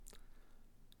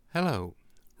Hello,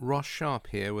 Ross Sharp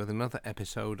here with another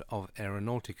episode of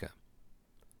Aeronautica.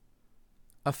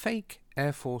 A fake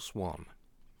Air Force One.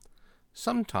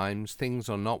 Sometimes things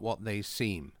are not what they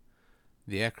seem.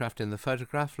 The aircraft in the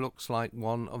photograph looks like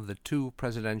one of the two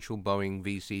presidential Boeing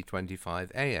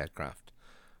VC-25A aircraft,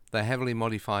 the heavily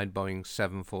modified Boeing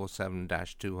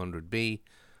 747-200B,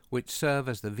 which serve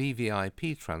as the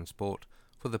VVIP transport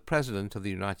for the President of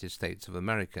the United States of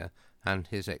America and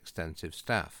his extensive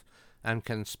staff, and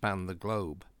can span the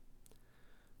globe.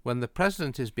 When the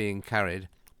President is being carried,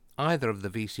 either of the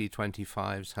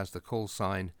VC-25s has the call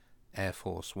sign Air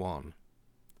Force One.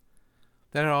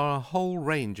 There are a whole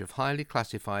range of highly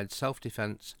classified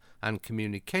self-defense and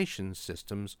communications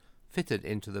systems fitted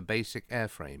into the basic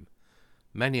airframe.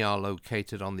 Many are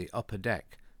located on the upper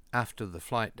deck, aft of the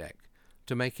flight deck,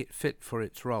 to make it fit for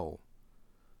its role.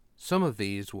 Some of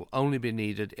these will only be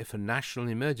needed if a national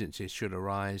emergency should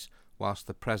arise whilst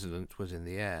the President was in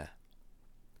the air.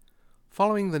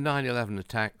 Following the 9/11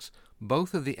 attacks,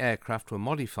 both of the aircraft were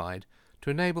modified to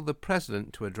enable the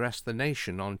President to address the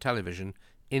nation on television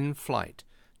in flight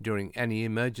during any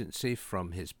emergency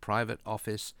from his private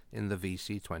office in the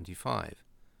VC-25.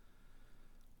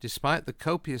 Despite the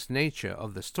copious nature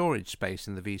of the storage space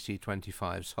in the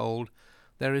VC-25's hold,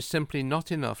 there is simply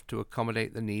not enough to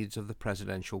accommodate the needs of the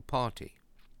presidential party.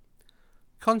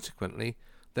 Consequently,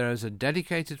 there is a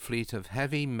dedicated fleet of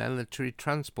heavy military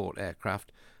transport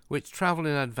aircraft which travel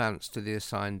in advance to the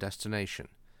assigned destination.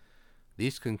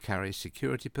 These can carry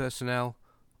security personnel,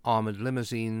 armored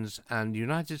limousines, and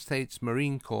United States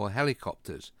Marine Corps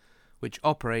helicopters, which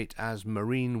operate as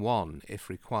Marine One if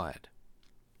required.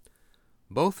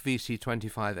 Both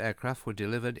VC-25 aircraft were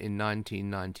delivered in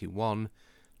 1991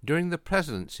 during the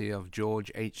presidency of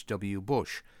George H.W.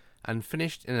 Bush and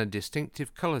finished in a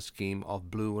distinctive color scheme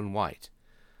of blue and white.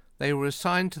 They were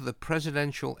assigned to the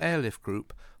Presidential Airlift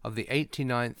Group of the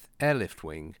 89th Airlift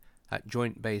Wing at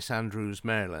Joint Base Andrews,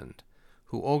 Maryland,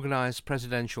 who organized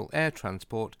presidential air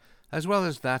transport as well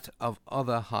as that of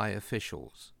other high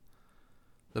officials.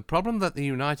 The problem that the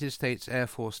United States Air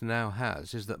Force now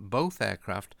has is that both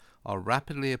aircraft are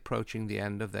rapidly approaching the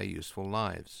end of their useful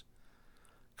lives.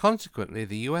 Consequently,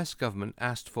 the U.S. government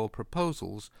asked for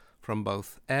proposals from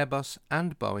both Airbus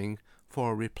and Boeing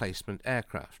for a replacement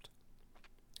aircraft.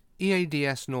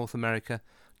 EADS North America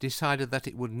decided that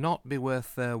it would not be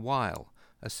worth their while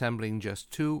assembling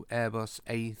just two Airbus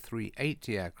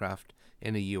A380 aircraft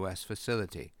in a U.S.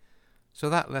 facility, so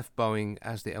that left Boeing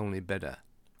as the only bidder.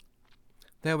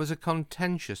 There was a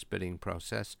contentious bidding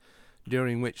process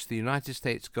during which the United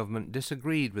States government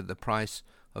disagreed with the price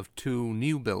of two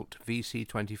new-built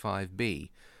VC-25B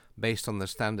based on the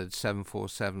standard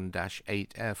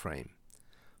 747-8 airframe.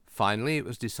 Finally, it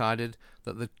was decided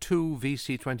that the two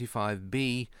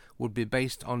VC-25B would be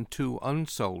based on two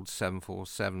unsold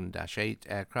 747-8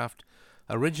 aircraft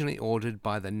originally ordered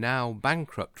by the now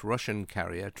bankrupt Russian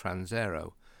carrier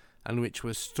Transaero, and which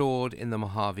was stored in the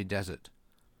Mojave Desert.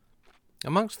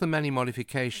 Amongst the many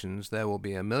modifications there will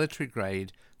be a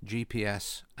military-grade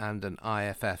GPS and an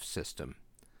IFF system.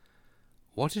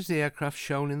 What is the aircraft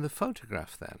shown in the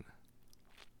photograph then?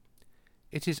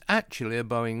 It is actually a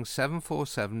Boeing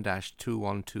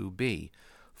 747-212B,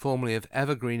 formerly of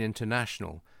Evergreen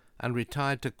International, and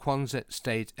retired to Quonset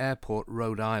State Airport,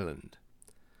 Rhode Island.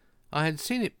 I had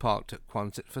seen it parked at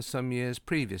Quonset for some years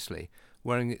previously,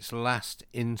 wearing its last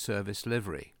in-service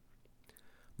livery.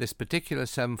 This particular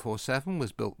 747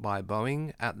 was built by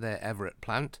Boeing at their Everett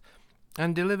plant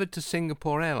and delivered to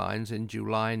Singapore Airlines in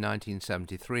July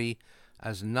 1973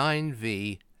 as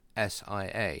 9V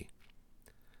SIA.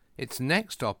 Its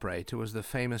next operator was the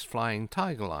famous Flying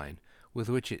Tiger Line, with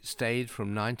which it stayed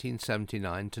from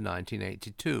 1979 to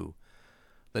 1982.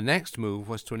 The next move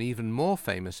was to an even more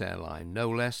famous airline, no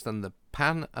less than the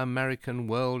Pan American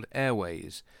World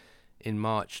Airways, in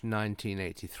March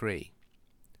 1983.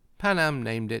 Pan Am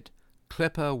named it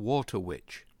Clipper Water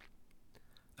Witch.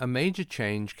 A major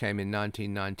change came in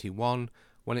 1991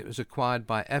 when it was acquired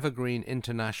by Evergreen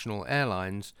International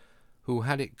Airlines, who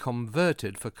had it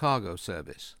converted for cargo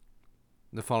service.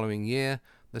 The following year,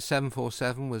 the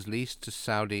 747 was leased to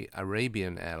Saudi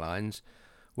Arabian Airlines,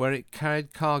 where it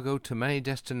carried cargo to many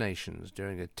destinations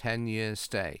during a 10-year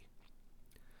stay.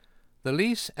 The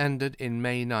lease ended in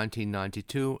May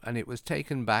 1992 and it was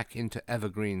taken back into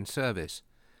Evergreen service.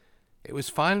 It was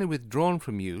finally withdrawn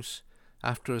from use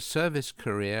after a service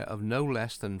career of no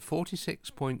less than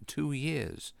 46.2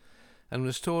 years and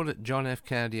was stored at John F.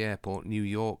 Kennedy Airport, New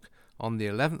York, on the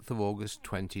 11th of August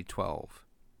 2012.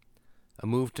 A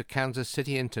move to Kansas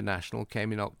City International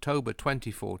came in October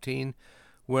 2014,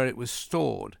 where it was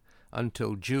stored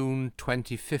until June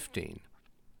 2015.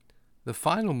 The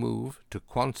final move to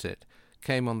Quonset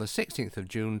came on the 16th of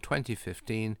June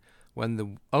 2015, when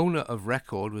the owner of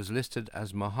record was listed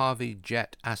as Mojave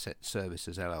Jet Asset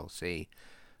Services LLC,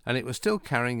 and it was still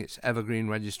carrying its evergreen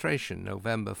registration,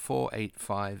 November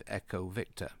 485 Echo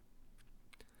Victor.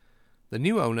 The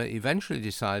new owner eventually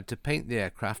decided to paint the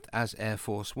aircraft as Air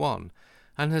Force One,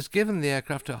 and has given the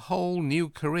aircraft a whole new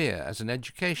career as an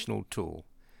educational tool.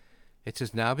 It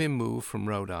has now been moved from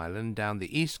Rhode Island down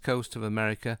the east coast of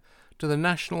America to the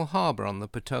National Harbor on the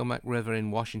Potomac River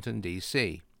in Washington,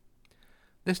 D.C.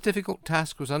 This difficult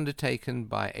task was undertaken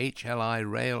by HLI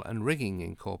Rail and Rigging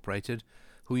Incorporated,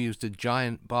 who used a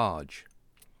giant barge.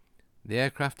 The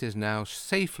aircraft is now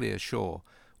safely ashore,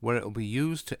 where it will be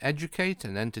used to educate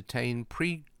and entertain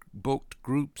pre-booked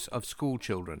groups of school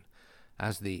children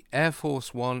as the Air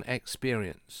Force One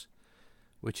Experience,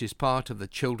 which is part of the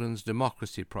Children's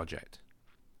Democracy Project.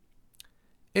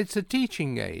 It's a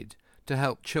teaching aid to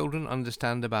help children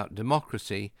understand about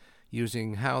democracy,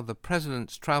 using how the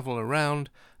presidents travel around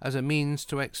as a means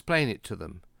to explain it to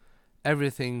them.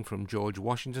 Everything from George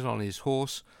Washington on his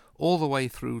horse, all the way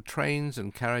through trains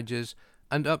and carriages,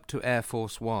 and up to Air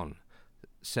Force One,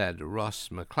 said Russ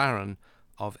McLaren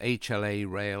of HLA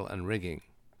Rail and Rigging.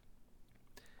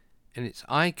 In its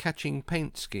eye-catching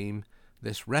paint scheme,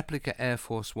 this replica Air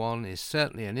Force One is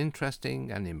certainly an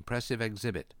interesting and impressive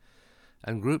exhibit,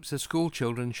 and groups of school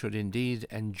children should indeed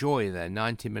enjoy their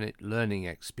 90-minute learning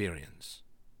experience.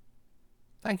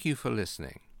 Thank you for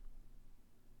listening.